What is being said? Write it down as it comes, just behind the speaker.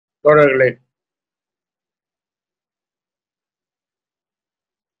தோழர்களே,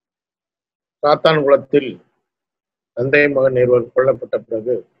 சாத்தான்குளத்தில் தந்தை மகன் இருவர் கொல்லப்பட்ட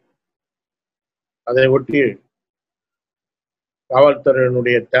பிறகு அதை ஒட்டி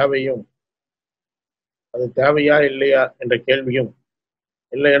காவல்துறையினுடைய தேவையும், அது தேவையா இல்லையா என்ற கேள்வியும்,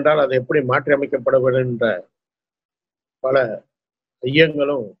 இல்லை என்றால் அது எப்படி மாற்றி அமைக்கப்பட வேண்டும் என்ற பல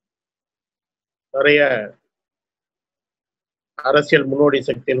ஐயங்களும் நிறைய அரசியல் முன்னோடி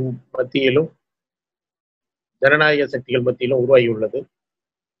சக்திகள் மத்தியிலும் ஜனநாயக சக்திகள் மத்தியிலும் உருவாகியுள்ளது.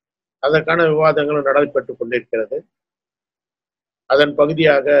 அதற்கான விவாதங்களும் நடைபெற்றுக் கொண்டிருக்கிறது. அதன்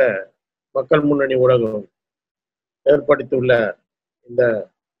பகுதியாக மக்கள் முன்னணி ஊடகம் ஏற்படுத்தியுள்ள இந்த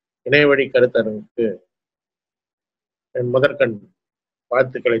இணையவழி கருத்தரங்குக்கு என் முதற்கண்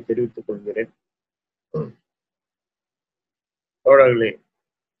வாழ்த்துக்களை தெரிவித்துக் கொள்கிறேன். தோழர்களே,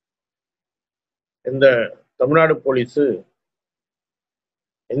 இந்த தமிழ்நாடு போலீஸ்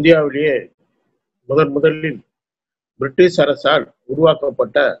இந்தியாவிலேயே முதலில் பிரிட்டிஷ் அரசால்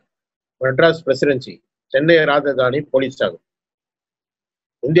உருவாக்கப்பட்ட மெட்ராஸ் பிரசிடென்சி, சென்னை ராஜதானி போலீஸ் ஆகும்.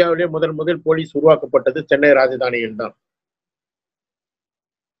 இந்தியாவிலே முதல் போலீஸ் உருவாக்கப்பட்டது சென்னை ராஜதானியில் தான்.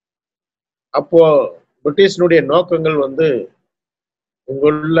 அப்போ பிரிட்டிஷனுடைய நோக்கங்கள்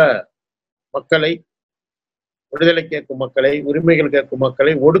இங்குள்ள மக்களை, விடுதலை கேட்கும் மக்களை, உரிமைகள் கேட்கும்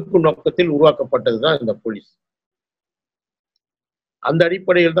மக்களை ஒடுக்கும் நோக்கத்தில் உருவாக்கப்பட்டதுதான் இந்த போலீஸ். அந்த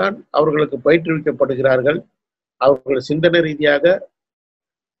அடிப்படையில் தான் அவர்களுக்கு பயிற்றுவிக்கப்படுகிறார்கள். அவர்கள் சிந்தனை ரீதியாக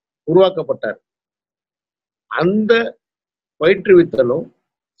உருவாக்கப்பட்டார். அந்த பயிற்றுவித்தலும்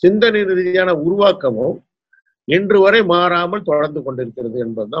சிந்தனை ரீதியான உருவாக்கமும் இன்று வரை மாறாமல் தொடர்ந்து கொண்டிருக்கிறது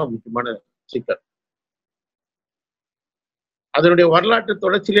என்பதுதான் முக்கியமான சிக்கல். அதனுடைய வரலாற்று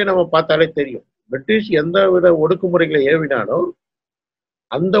தொடர்ச்சியிலே நம்ம பார்த்தாலே தெரியும். பிரிட்டிஷ் எந்தவித ஒடுக்குமுறைகளை ஏவினாலும்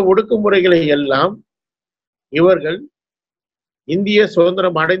அந்த ஒடுக்குமுறைகளை எல்லாம் இவர்கள் இந்திய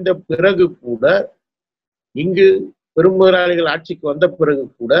சுதந்திரம் அடைந்த பிறகு கூட, இங்கு பெருமுதலாளிகள் ஆட்சிக்கு வந்த பிறகு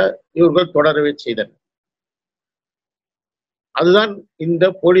கூட இவர்கள் தொடரவே செய்தனர். அதுதான் இந்த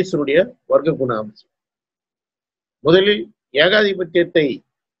போலீஸினுடைய வர்க்க குண அம்சம். முதலில் ஏகாதிபத்தியத்தை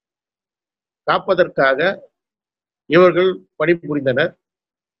காப்பதற்காக இவர்கள் பணிபுரிந்தனர்,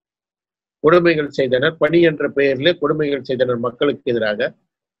 கொடுமைகள் செய்தனர். பணி என்ற பெயரிலே கொடுமைகள் செய்தனர் மக்களுக்கு எதிராக.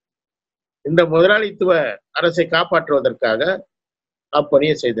 இந்த முதலாளித்துவ அரசை காப்பாற்றுவதற்காக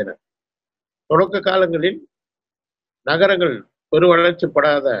அப்பணியை செய்தனர். தொடக்க காலங்களில் நகரங்கள்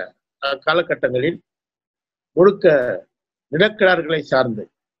பெருவளர்ச்சிப்படாத காலகட்டங்களில் முழுக்க நிலக்கிழார்களை சார்ந்து,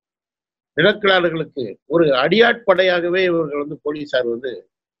 நிலக்கிழார்களுக்கு ஒரு அடியாட்படையாகவே இவர்கள் போலீசார்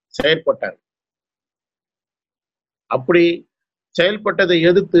செயற்பட்டார். அப்படி செயல்பட்டதை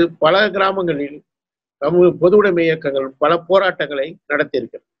எதிர்த்து பல கிராமங்களில் பொது உடைமை இயக்கங்கள் பல போராட்டங்களை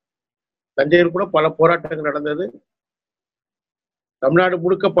நடத்தியிருக்கிறது. தஞ்சையில் கூட பல போராட்டங்கள் நடந்தது. தமிழ்நாடு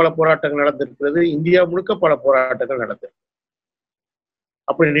முழுக்க பல போராட்டங்கள் நடந்திருக்கிறது. இந்தியா முழுக்க பல போராட்டங்கள் நடந்தது.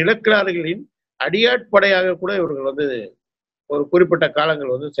 அப்படி நிலக்கிழார்களின் அடியாட்படையாக கூட இவர்கள் ஒரு குறிப்பிட்ட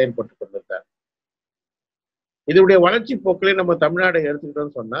காலங்கள் செயல்பட்டு கொண்டிருந்தார். இதனுடைய வளர்ச்சி போக்கிலே நம்ம தமிழ்நாட்டை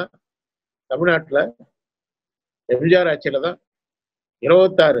எடுத்துக்கிட்டோம்னு சொன்னா, தமிழ்நாட்டுல எம்ஜிஆர் ஆட்சியில தான்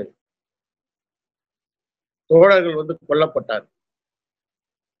 26 தோழர்கள் கொல்லப்பட்டார்.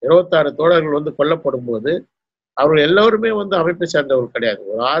 26 தோழர்கள் கொல்லப்படும் போது அவர்கள் எல்லோருமே அமைப்பை சேர்ந்தவர்கள் கிடையாது.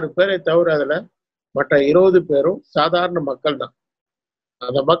 ஒரு 6 பேரை தவிர அதுல மற்ற 20 பேரும் சாதாரண மக்கள் தான்.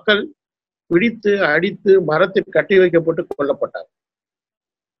 அந்த மக்கள் பிடித்து அடித்து மரத்தில் கட்டி வைக்கப்பட்டு கொல்லப்பட்டார்.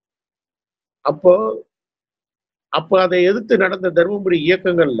 அப்போ அதை எதிர்த்து நடந்த தர்மபுரி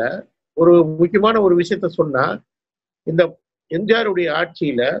இயக்கங்கள்ல ஒரு முக்கியமான ஒரு விஷயத்த சொன்னா, இந்த எம்ஜிஆருடைய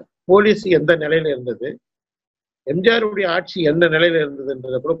ஆட்சியில போலீஸ் எந்த நிலையில இருந்தது, எம்ஜிஆருடைய ஆட்சி எந்த நிலையில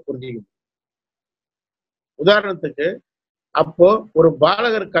இருந்ததுன்றத கூட புரிஞ்சுக்கணும். உதாரணத்துக்கு, அப்போ ஒரு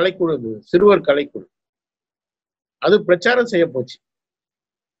பாலகர் கலைக்குழு, சிறுவர் கலைக்குழு, அது பிரச்சாரம் செய்ய போச்சு.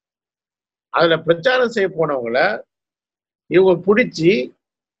 அதுல பிரச்சாரம் செய்ய போனவங்கள இவங்க பிடிச்சி,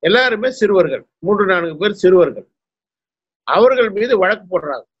 எல்லாருமே சிறுவர்கள், 3-4 பேர் சிறுவர்கள், அவர்கள் மீது வழக்கு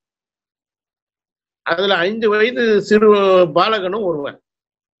போடுறாங்க. அதுல 5 வயது சிறு பாலகனும் ஒருவன்.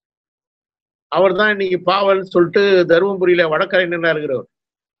 அவர் தான் இன்னைக்கு பாவல் சொல்லிட்டு தருமபுரியில வடக்கரைஞனா இருக்கிறவர்.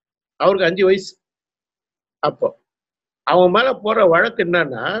 அவருக்கு 5 வயசு. அப்போ அவன் மேல போற வழக்கு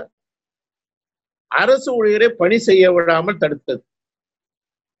என்னன்னா, அரசு ஊழியரை பணி செய்ய விடாமல் தடுத்தது.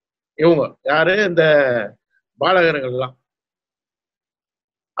 இவங்க யாரு? இந்த பாலகர்கள்லாம்.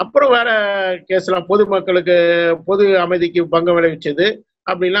 அப்புறம் வேற கேஸ்லாம், பொதுமக்களுக்கு பொது அமைதிக்கு பங்கம் விளைவிச்சது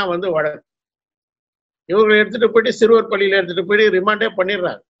அப்படிலாம் வழக்கு. இவங்களை எடுத்துட்டு போயிட்டு சிறுவர் பள்ளியில எடுத்துட்டு போயிட்டு ரிமாண்டே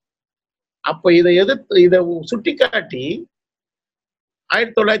பண்ணிடுறாங்க. அப்ப இதை சுட்டி காட்டி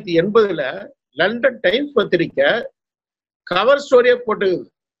 1980 லண்டன் டைம்ஸ் பத்திரிக்கை கவர் ஸ்டோரியே போட்டு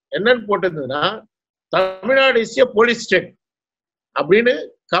என்னன்னு போட்டிருந்ததுன்னா, Tamil Nadu is a police state அப்படின்னு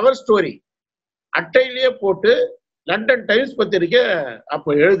கவர் ஸ்டோரி அட்டையிலேயே போட்டு லண்டன் டைம்ஸ் பத்திரிக்கை அப்போ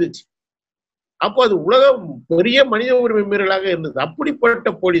எழுதுச்சு. அப்போ அது உலகம் பெரிய மனித உரிமை மீறலாக இருந்தது. அப்படிப்பட்ட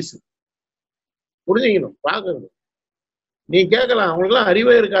போலீஸ் புரிஞ்சுக்கணும், பார்க்கணும். நீ கேட்கலாம், அவங்களுக்குலாம்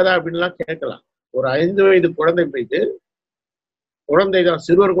அறிவே இருக்காதா அப்படின்லாம் கேட்கலாம். ஒரு 5 வயது குழந்தை மீது, குழந்தை தான்,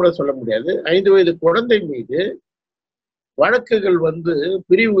 சிறுவர் கூட சொல்ல முடியாது, 5 வயது குழந்தை மீது வழக்குகள் வந்து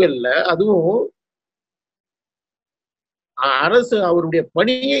பிரிவுகள்ல, அதுவும் அரசு அவருடைய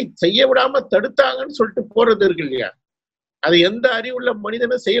பணியை செய்ய விடாம தடுத்தாங்கன்னு சொல்லிட்டு போறது இருக்கு இல்லையா, அது எந்த அறிவுள்ள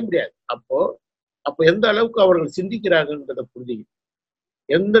மனிதனும் செய்ய முடியாது. அப்போ எந்த அளவுக்கு அவர்கள் சிந்திக்கிறாங்கன்றதை புரிஞ்சுக்கணும்.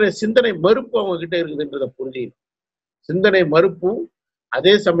 எந்த சிந்தனை மறுப்பு அவங்க கிட்ட இருக்குதுன்றதை புரிஞ்சுக்கணும். சிந்தனை மறுப்பும்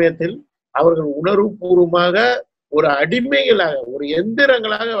அதே சமயத்தில் அவர்கள் உணர்வு பூர்வமாக ஒரு அடிமைகளாக, ஒரு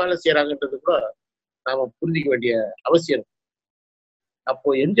எந்திரங்களாக வேலை செய்யறாங்கன்றது கூட நாம புரிஞ்சிக்க வேண்டிய அவசியம். அப்போ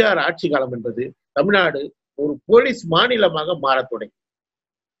எம்ஜிஆர் ஆட்சி காலம் என்பது தமிழ்நாடு ஒரு போலீஸ் மாநிலமாக மாற தொடங்கி,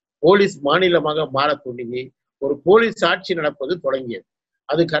 போலீஸ் மாநிலமாக மாற தொடங்கி ஒரு போலீஸ் ஆட்சி நடப்பது தொடங்கியது.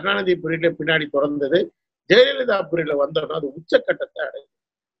 அது கருணாநிதி பீரியட்ல பின்னாடி தொடர்ந்தது. ஜெயலலிதா பீரியட்ல வந்தோம்னா அது உச்சக்கட்டத்தை அடையும்.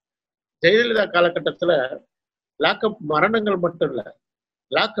 ஜெயலலிதா காலகட்டத்துல லாக்அப் மரணங்கள் மட்டும் இல்ல,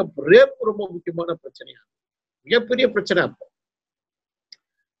 லாக்அப் ரேப் ரொம்ப முக்கியமான பிரச்சனையா, மிகப்பெரிய பிரச்சனை. அப்போ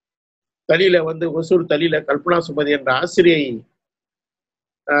தலியில வந்து ஒசூர் தலியில கல்பனா சுமதி என்ற ஆசிரியை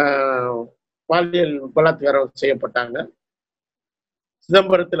பாலியல் பலாத்காரம் செய்யப்பட்டாங்க.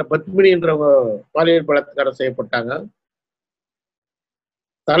 சிதம்பரத்துல பத்மினி என்ற பாலியல் பலாத்காரம் செய்யப்பட்டாங்க.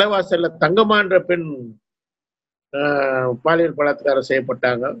 தலைவாசல்ல தங்கம்மா என்ற பெண் பாலியல் பலாத்காரம்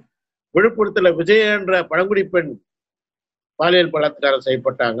செய்யப்பட்டாங்க. விழுப்புரத்துல விஜய என்ற பழங்குடி பெண் பாலியல் பலாத்காரம்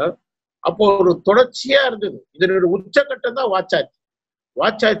செய்யப்பட்டாங்க. அப்போ ஒரு தொடர்ச்சியா இருந்தது. இதனுடைய உச்சக்கட்டம் தான் வாச்சாத்தி.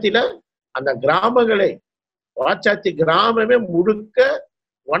 வாச்சாத்தில அந்த கிராமங்களை, வாச்சாத்தி கிராமமே முழுக்க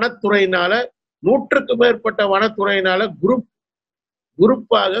வனத்துறையினால, 100க்கும் மேற்பட்ட வனத்துறையினால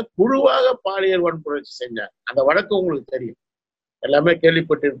குரூப்பாக குழுவாக பாலியல் வன்புணர்ச்சி செஞ்சாங்க. அந்த வழக்கு உங்களுக்கு தெரியும், எல்லாமே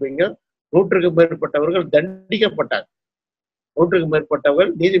கேள்விப்பட்டிருப்பீங்க. 100க்கும் மேற்பட்டவர்கள் தண்டிக்கப்பட்டாங்க. 100க்கும்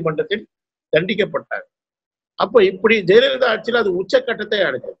மேற்பட்டவர்கள் நீதிமன்றத்தில் தண்டிக்கப்பட்டாங்க. அப்ப இப்படி ஜெயலலிதா ஆட்சியில் அது உச்சக்கட்டத்தை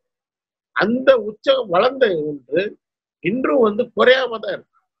அடைஞ்சது. அந்த உச்சம் வளர்ந்த ஒன்று இன்றும் வந்து குறையாம தான் இருக்கு.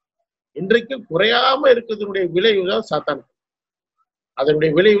 இன்றைக்கு குறையாம இருக்கிறதுனுடைய விளைவுதான் சாத்தான்,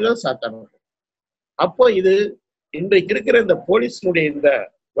 அதனுடைய விளைவுதான் சாத்தான். அப்போ இது இன்றைக்கு இருக்கிற இந்த போலீஸினுடைய இந்த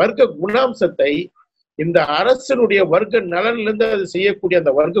வர்க்க குணாம்சத்தை, இந்த அரசனுடைய வர்க்க நலன்ல இருந்து அது செய்யக்கூடிய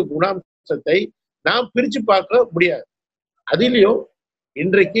அந்த வர்க்க குணாம்சத்தை நாம் பிரிச்சு பார்க்க முடியாது. அதிலையும்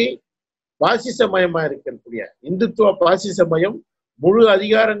இன்றைக்கு பாசிசமயமா இருக்கக்கூடிய இந்துத்துவ பாசிசமயம் முழு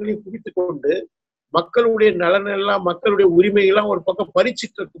அதிகாரங்களையும் குவித்துக் கொண்டு மக்களுடைய நலன் எல்லாம், மக்களுடைய உரிமைகள்லாம் ஒரு பக்கம்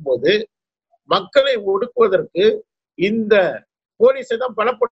பறிச்சுட்டு இருக்கும் போது, மக்களை ஒடுக்குவதற்கு இந்த போலீஸை தான்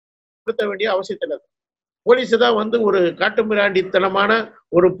பலப்படுத்த வேண்டிய அவசியத்தில் இருக்கு. போலீஸை தான் வந்து ஒரு காட்டுமிராண்டித்தனமான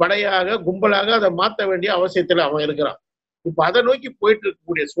ஒரு படையாக, கும்பலாக அதை மாற்ற வேண்டிய அவசியத்துல அவன் இருக்கிறான். இப்ப அதை நோக்கி போயிட்டு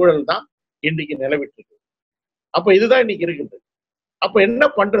இருக்கக்கூடிய சூழல் தான் இன்னைக்கு நிலவிட்டு இருக்கு. அப்ப இதுதான் இன்னைக்கு இருக்குது. அப்ப என்ன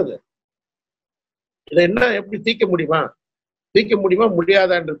பண்றது? இதை என்ன எப்படி தீர்க்க முடியுமா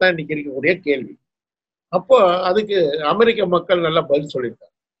முடியாதான்றதுதான் இன்னைக்கு இருக்கக்கூடிய கேள்வி. அப்போ அதுக்கு அமெரிக்க மக்கள் நல்லா பதில்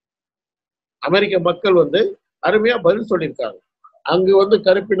சொல்லியிருக்காங்க. அமெரிக்க மக்கள் வந்து அருமையா பதில் சொல்லியிருக்காங்க. அங்கு வந்து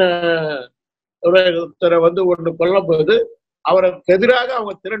கருப்பின ஒருத்தரை வந்து ஒன்று கொல்லும் போது அவருக்கு எதிராக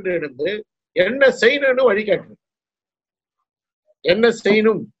அவங்க திரண்டு எடுத்து என்ன செய்யணும்னு வழிகாட்டு, என்ன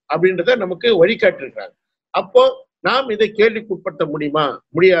செய்யணும் அப்படின்றத நமக்கு வழிகாட்டிருக்காங்க. அப்போ நாம் இதை கேள்விக்குட்படுத்த முடியுமா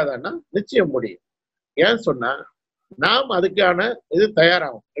முடியாதான்னா நிச்சயம் முடியும். ஏன் சொன்னா நாம் அதுக்கான இது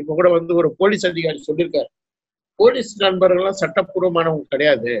தயாராகும். இப்ப கூட வந்து ஒரு போலீஸ் அதிகாரி சொல்லியிருக்காரு, போலீஸ் நண்பர்கள்லாம் சட்டப்பூர்வமானவங்க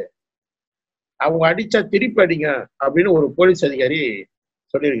கிடையாது, அவங்க அடிச்சா திருப்பி அடிங்க அப்படின்னு ஒரு போலீஸ் அதிகாரி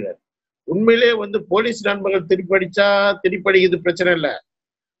சொல்லியிருக்கிறார். உண்மையிலே வந்து போலீஸ் நண்பர்கள் திருப்பி அடிச்சா திருப்பி அடிக்கிறது பிரச்சனை இல்லை,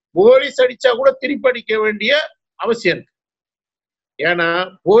 போலீஸ் அடிச்சா கூட திருப்பி அடிக்க வேண்டிய அவசியம் இருக்கு. ஏன்னா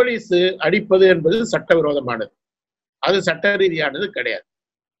போலீஸ் அடிப்பது என்பது சட்டவிரோதமானது, அது சட்ட ரீதியானது கிடையாது.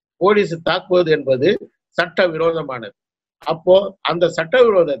 போலீஸ் தாக்குவது என்பது சட்ட விரோதமானது. அப்போ அந்த சட்ட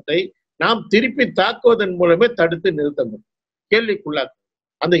விரோதத்தை நாம் திருப்பி தாக்குவதன் மூலமே தடுத்து நிறுத்த முடியும், கேள்விக்குள்ளாக்க.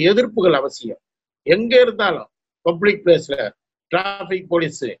 அந்த எதிர்ப்புகள் அவசியம். எங்க இருந்தாலும் பப்ளிக் பிளேஸ்ல, டிராபிக்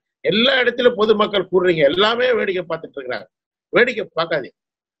போலீஸ், எல்லா இடத்திலும் பொதுமக்கள் கூடுறீங்க, எல்லாமே வேடிக்கை பார்த்துட்டு இருக்கிறாங்க. வேடிக்கை பார்க்காதீங்க,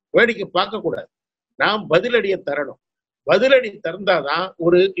 வேடிக்கை பார்க்க கூடாது. நாம் பதிலடியை தரணும். பதிலடி தந்தாதான்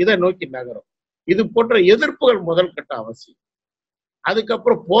ஒரு இதை நோக்கி நகரும். இது போன்ற எதிர்ப்புகள் முதல் கட்ட அவசியம்.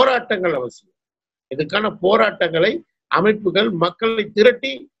 அதுக்கப்புறம் போராட்டங்கள் அவசியம். இதுக்கான போராட்டங்களை அமைப்புகள், மக்களை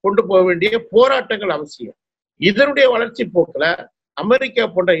திரட்டி கொண்டு போக வேண்டிய போராட்டங்கள் அவசியம். இதனுடைய வளர்ச்சி போக்குல அமெரிக்கா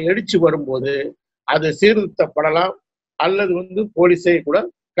போன்ற எழுச்சி வரும்போது அது சீர்திருத்தப்படலாம், அல்லது வந்து போலீஸை கூட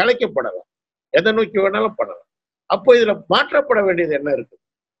கலைக்கப்படலாம், எதை நோக்கி வேணாலும் பண்ணலாம். அப்போ இதுல மாற்றப்பட வேண்டியது என்ன இருக்கு,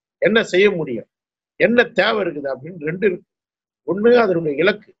 என்ன செய்ய முடியும், என்ன தேவை இருக்குது அப்படின்னு ரெண்டு இருக்கு. ஒண்ணு அதனுடைய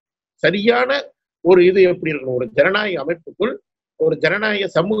இலக்கு சரியான ஒரு இது எப்படி இருக்கணும், ஒரு ஜனநாயக அமைப்புக்குள், ஒரு ஜனநாயக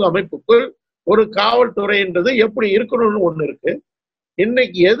சமூக அமைப்புக்குள் ஒரு காவல்துறைன்றது எப்படி இருக்கணும்னு ஒண்ணு இருக்கு.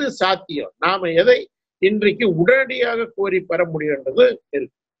 இன்னைக்கு எது சாத்தியம், நாம எதை இன்றைக்கு உடனடியாக கோரி பெற முடியும்ன்றது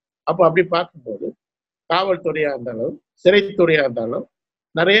இருக்கு. அப்ப அப்படி பார்க்கும்போது காவல்துறையா இருந்தாலும் சிறைத்துறையா இருந்தாலும்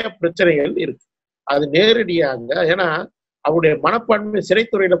நிறைய பிரச்சனைகள் இருக்கு. அது நேரடியாக, ஏன்னா அவருடைய மனப்பான்மை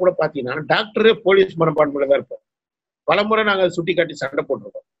சிறைத்துறையில கூட பாத்தீங்கன்னா டாக்டரே போலீஸ் மனப்பான்மையில தான் இருப்போம். பலமுறை நாங்க சுட்டி காட்டி சண்டை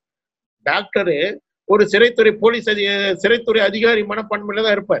போட்டிருக்கோம். டாக்டரு ஒரு சிறைத்துறை போலீஸ் சிறைத்துறை அதிகாரி மனப்பான்மையில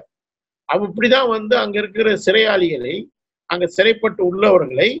தான் இருப்பார். அவர் இப்படிதான் வந்து அங்க இருக்கிற சிறையாளிகளை, அங்க சிறைப்பட்டு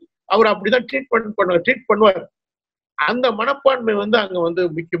உள்ளவர்களை அவர் அப்படிதான் ட்ரீட் பண்ணுவார். அந்த மனப்பான்மை வந்து அங்க வந்து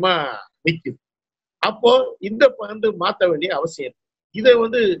முக்கியமா நிக்குது. அப்போ இந்த வந்து மாத்த வேண்டிய அவசியம். இதை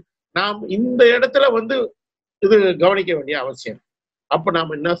வந்து நாம் இந்த இடத்துல வந்து இது கவனிக்க வேண்டிய அவசியம். அப்ப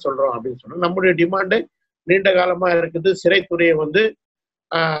நாம என்ன சொல்றோம் அப்படின்னு சொன்னா, நம்முடைய டிமாண்டு நீண்ட காலமா இருக்குது. சிறைத்துறையை வந்து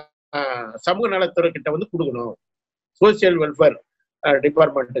சமூக நலத்துறை கிட்ட வந்து கொடுக்கணும், சோசியல் வெல்ஃபேர்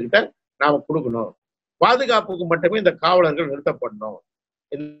டிபார்ட்மெண்ட் கிட்ட நாம கொடுக்கணும். பாதுகாப்புக்கு மட்டுமே இந்த காவலர்கள் நிறுத்தப்படணும்,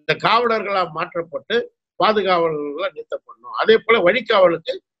 இந்த காவலர்களா மாற்றப்பட்டு பாதுகாவலர்களா நிறுத்தப்படணும். அதே போல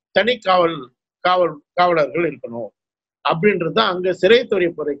வழிகாவலுக்கு தனி காவலர்கள் இருக்கணும் அப்படின்றது அங்க சிறைத்துறை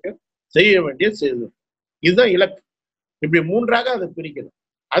வரைக்கும் செய்ய வேண்டிய செய்தி. இதுதான் இலக்கு. இப்படி மூன்றாக அதை பிரிக்கணும்.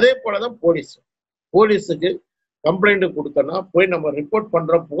 அதே போலதான் போலீஸுக்கு கம்ப்ளைண்ட் கொடுத்தோம்னா, போய் நம்ம ரிப்போர்ட்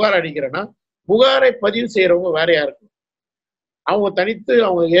பண்றோம், புகார் அடிக்கிறோன்னா, புகாரை பதிவு செய்யறவங்க வேறையா இருக்கணும், அவங்க தனித்து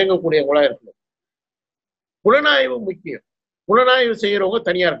அவங்க இயங்கக்கூடியவங்களா இருக்கணும். புலனாய்வு முக்கியம், புலனாய்வு செய்யறவங்க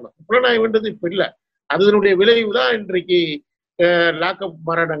தனியா இருக்கணும். புலனாய்வுன்றது இப்ப இல்லை, அதனுடைய விளைவு தான் இன்றைக்கு லாக்அப்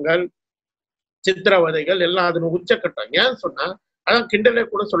மரணங்கள், சித்திரவதைகள் எல்லாம் அதன் உச்சக்கட்டம். ஏன்னு சொன்னா, அதான் கிண்டலே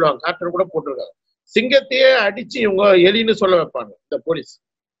கூட சொல்லுவாங்க, கார்ட்டூன் கூட போட்டிருக்காங்க, சிங்கத்தையே அடிச்சு இவங்க எலின்னு சொல்ல வைப்பாங்க இந்த போலீஸ்.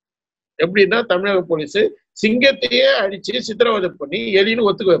 எப்படின்னா தமிழக போலீஸ் சிங்கத்தையே அடிச்சு சித்திரவதை பண்ணி எலின்னு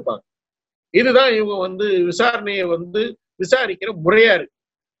ஒத்துக்க வைப்பாங்க. இதுதான் இவங்க வந்து விசாரணையை வந்து விசாரிக்கிற முறையா இருக்கு.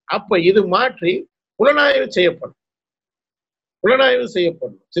 அப்ப இது மாற்றி புலனாய்வு செய்யப்படும்,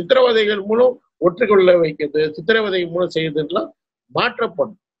 சித்திரவதைகள் மூலம் ஒற்றுக்கொள்ள வைக்கிறது, சித்திரவதை மூலம் செய்யறதுலாம்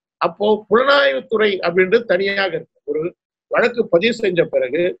மாற்றப்படும். அப்போ புலனாய்வுத்துறை அப்படின்றது தனியாக இருக்கு. ஒரு வழக்கு பதிவு செஞ்ச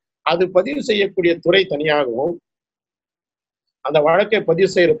பிறகு அது பதிவு செய்யக்கூடிய துறை தனியாகவும், அந்த வழக்கை பதிவு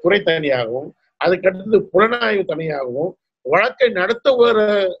செய்யற துறை தனியாகவும், அதுக்கடுத்து புலனாய்வு தனியாகவும், வழக்கை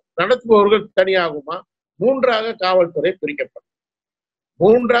நடத்துபவர்கள் தனியாகுமா, மூன்றாக காவல்துறை பிரிக்கப்படும்.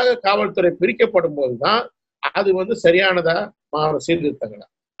 பிரிக்கப்படும் போதுதான் அது வந்து சரியானதா சீர்திருத்தங்களா.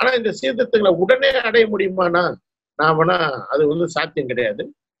 ஆனா இந்த சீர்திருத்தங்களை உடனே அடைய முடியுமானா நாமனா அது வந்து சாத்தியம் கிடையாது.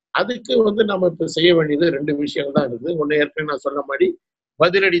 அதுக்கு வந்து நம்ம இப்ப செய்ய வேண்டியது ரெண்டு விஷயம் தான் இருக்குது. ஒண்ணு ஏற்கனவே நான் சொன்ன மாதிரி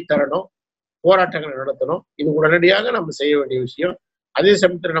பதிலடி தரணும், போராட்டங்களை நடத்தணும். இது உடனடியாக நம்ம செய்ய வேண்டிய விஷயம். அதே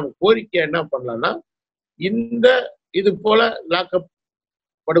சமயத்துல நம்ம கோரிக்கை என்ன பண்ணலாம்னா, இந்த இது போல லாக்அப்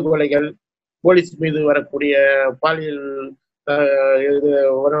படுகொலைகள், போலீஸ் மீது வரக்கூடிய பாலியல்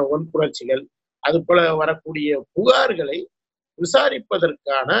வன்புணர்ச்சிகள், அது போல வரக்கூடிய புகார்களை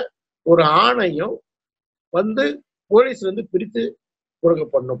விசாரிப்பதற்கான ஒரு ஆணையம் வந்து போலீஸ் வந்து பிரித்து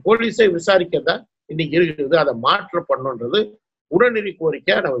கொடுக்கப்படணும். போலீஸை விசாரிக்கதா இன்னைக்கு இருக்குது, அதை மாற்ற பண்ணணுன்றது உடனடி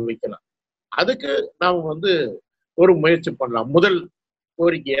கோரிக்கையா நம்ம வைக்கலாம். அதுக்கு நாம வந்து ஒரு முயற்சி பண்ணலாம். முதல்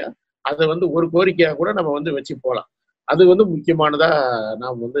கோரிக்கையா அதை வந்து ஒரு கோரிக்கையா கூட நம்ம வந்து வச்சு போகலாம். அது வந்து முக்கியமானதா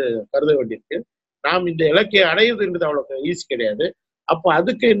நாம் வந்து கருத வேண்டியிருக்கு. நாம் இந்த இலக்கையை அடையுதுன்றது அவ்வளவு ஈஸி கிடையாது. அப்ப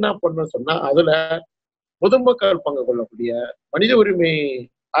அதுக்கு என்ன பண்ணணும் சொன்னா, அதுல பொதுமக்கள் பங்கு கொள்ளக்கூடிய, மனித உரிமை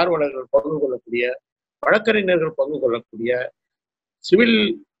ஆர்வலர்கள் பங்கு கொள்ளக்கூடிய, வழக்கறிஞர்கள் பங்கு கொள்ளக்கூடிய, சிவில்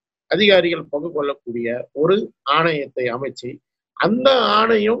அதிகாரிகள் பங்கு கொள்ளக்கூடிய ஒரு ஆணையத்தை அமைச்சு, அந்த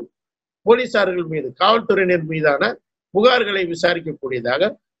ஆணையம் போலீசார்கள் மீது, காவல்துறையினர் மீதான புகார்களை விசாரிக்கக்கூடியதாக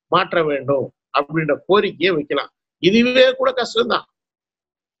மாற்ற வேண்டும் அப்படின்ற கோரிக்கையை வைக்கலாம். இதுவே கூட கஷ்டம்தான்.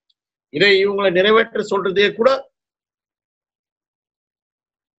 இதை இவங்களை நிறைவேற்ற சொல்றதே கூட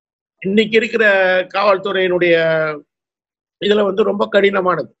இன்னைக்கு இருக்கிற காவல்துறையினுடைய இதுல வந்து ரொம்ப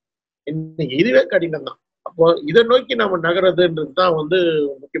கடினமானது. இன்னைக்கு இதுவே கடினம் தான். அப்போ இதை நோக்கி நம்ம நகர்றதுன்றது தான் வந்து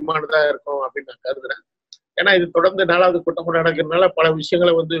முக்கியமானதா இருக்கும் அப்படின்னு நான் கருதுறேன். ஏன்னா இது தொடர்ந்து 4வது கூட்டமும் நடக்கிறதுனால பல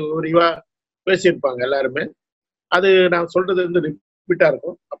விஷயங்களை வந்து விரிவா பேசியிருப்பாங்க எல்லாருமே. அது நான் சொல்றது வந்து ரிப்பீட்டா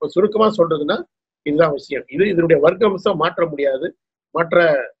இருக்கும். அப்ப சுருக்கமா சொல்றதுன்னா இதுதான் விஷயம். இதனுடைய வர்க்கம்சம் மாற்ற முடியாது. மற்ற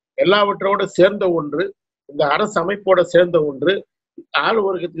எல்லாவற்றோட சேர்ந்த ஒன்று, இந்த அரசு அமைப்போட சேர்ந்த ஒன்று, ஆளு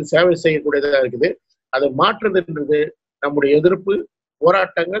வர்க்கத்துக்கு சேவை செய்யக்கூடியதா இருக்குது. அதை மாற்றுதுன்றது நம்முடைய எதிர்ப்பு,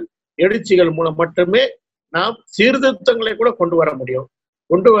 போராட்டங்கள், எழுச்சிகள் மூலம் மட்டுமே நாம் சீர்திருத்தங்களை கூட கொண்டு வர முடியும்.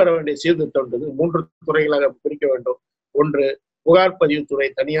 கொண்டு வர வேண்டிய சீர்திருத்தம்ன்றது 3 துறைகளாக பிரிக்க வேண்டும். ஒன்று புகார் பதிவுத்துறை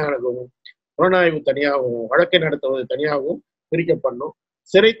தனியாகவும், புலனாய்வு தனியாகவும், வழக்கை நடத்துவது தனியாகவும் பிரிக்கப்படணும்.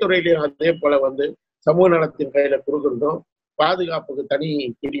 சிறைத்துறையிலையும் அதே போல வந்து சமூக நலத்தின் கையில கொடுக்கறதும், பாதுகாப்புக்கு தனி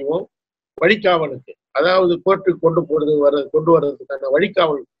பிரிவும், வழிகாவலுக்கு அதாவது கோர்ட்டுக்கு கொண்டு வர்றதுக்கான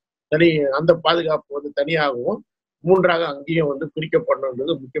வழிகாவல் தனி, அந்த பாதுகாப்பு வந்து தனியாகவும், மூன்றாக அங்கேயும் வந்து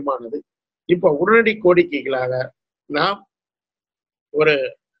பிரிக்கப்படணுன்றது முக்கியமானது. இப்ப உடனடி கோரிக்கைகளாக நாம் ஒரு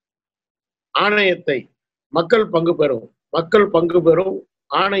ஆணையத்தை, மக்கள் பங்கு பெறும்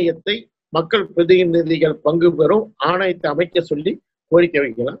ஆணையத்தை, மக்கள் பிரதிநிதிகள் பங்கு பெறும் ஆணையத்தை அமைக்க சொல்லி கோரிக்கை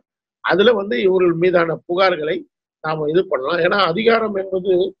வைக்கலாம். அதுல வந்து இவர்கள் மீதான புகார்களை நாம இது பண்ணலாம். ஏன்னா அதிகாரம்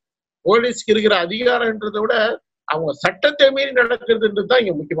என்பது போலீஸ்க்கு இருக்கிற அதிகாரம்ன்றதை விட அவங்க சட்டத்தை மீறி நடக்கிறதுன்றது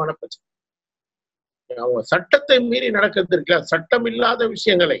இங்க முக்கியமான பிரச்சனை. அவங்க சட்டத்தை மீறி நடக்கிறது இருக்குல்ல, சட்டம் இல்லாத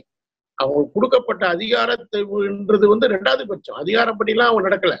விஷயங்களை அவங்க கொடுக்கப்பட்ட அதிகாரத்தைன்றது வந்து 2வது பட்சம். அதிகாரப்படிலாம் அவங்க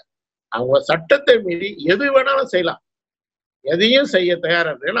நடக்கல. அவங்க சட்டத்தை மீறி எது வேணாலும் செய்யலாம், எதையும் செய்ய தயாரா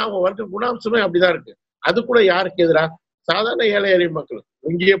இருக்கு. ஏன்னா அவங்க வந்து குணாம்சமே அப்படிதான் இருக்கு. அது கூட யாருக்கு எதிரா? சாதாரண ஏழை எளிய மக்கள்.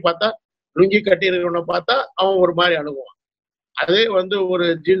 லுங்கியை பார்த்தா, லுங்கி கட்டி இருக்கிறவனை பார்த்தா அவன் ஒரு மாதிரி அணுகுவான். அதே வந்து ஒரு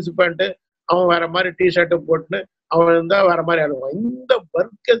ஜீன்ஸ் பேண்ட் அவன் வேற மாதிரி டிஷர்ட் போட்டு அவன் இருந்தா வேற மாதிரி அணுகுவான். இந்த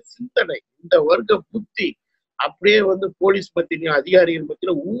வர்க்க சிந்தனை, இந்த வர்க்க புத்தி அப்படியே வந்து போலீஸ் பத்தியும் அதிகாரிகள்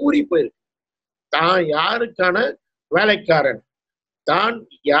பத்தியும் ஊறி போயிருக்கு. தான் யாருக்கான வேலைக்காரன், தான்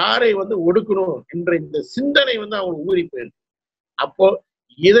யாரை வந்து ஒடுக்கணும் என்ற இந்த சிந்தனை வந்து அவங்க ஊறி போயிருக்கு. அப்போ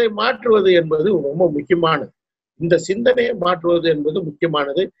இதை மாற்றுவது என்பது ரொம்ப முக்கியமானது. இந்த சிந்தனையை மாற்றுவது என்பது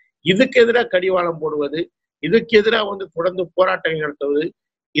முக்கியமானது. இதுக்கு எதிராக கடிவாளம் போடுவது, இதுக்கு எதிராக வந்து தொடர்ந்து போராட்டங்கள் நடத்துவது,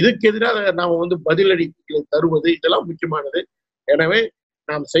 இதுக்கு எதிராக நாம வந்து பதிலடி தருவது, இதெல்லாம் முக்கியமானது. எனவே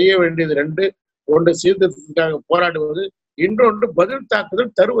நாம் செய்ய வேண்டியது 2: ஒன்று சீர்திருத்தத்துக்காக போராடுவது, இன்னொன்று பதில்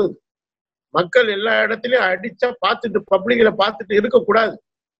தாக்குதல் தருவது. மக்கள் எல்லா இடத்துலயும் அடிச்சா பார்த்துட்டு, பப்ளிக்ல பார்த்துட்டு இருக்கக்கூடாது.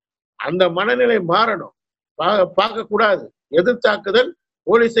 அந்த மனநிலை மாறணும். பார்க்க கூடாது. எதிர்த்தாக்குதல்,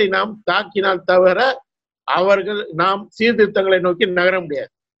 போலீஸை நாம் தாக்கினால் தவிர நாம் சீர்திருத்தங்களை நோக்கி நகர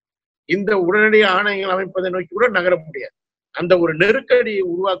முடியாது. இந்த உடனடி ஆணையங்கள் அமைப்பதை நோக்கி கூட நகர முடியாது. அந்த ஒரு நெருக்கடியை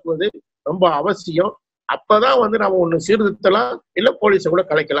உருவாக்குவது ரொம்ப அவசியம். அப்பதான் வந்து நம்ம ஒண்ணு சீர்திருத்தலாம், இல்ல போலீஸை கூட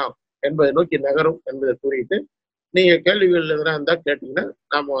கலைக்கலாம் என்பதை நோக்கி நகரும் என்பதை கூறிட்டு, நீங்க கேள்விகள் எதனா இருந்தா கேட்டீங்கன்னா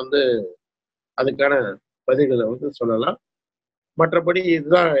நாம வந்து அதுக்கான பதில்களை வந்து சொல்லலாம். மற்றபடி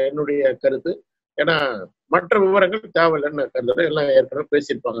இதுதான் என்னுடைய கருத்து. ஏன்னா மற்ற விவரங்கள் தேவையில்லைன்னு கருதுறேன். எல்லாம் ஏற்கனவே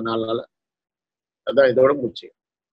பேசியிருப்பாங்க 4 நாளா. அதான் இதோட முக்கியம்.